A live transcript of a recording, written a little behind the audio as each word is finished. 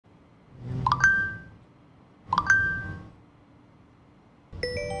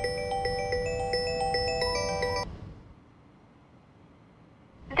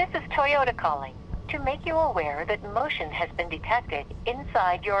Toyota calling to make you aware that motion has been detected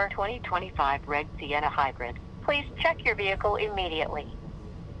inside your 2025 red Sienna hybrid. Please check your vehicle immediately.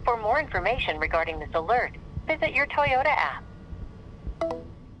 For more information regarding this alert, visit your Toyota app.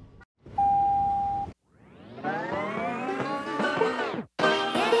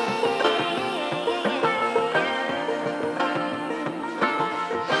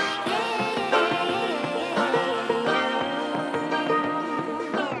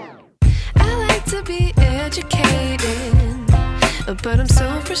 To be educated, but I'm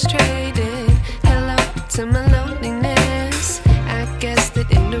so frustrated. Hello to my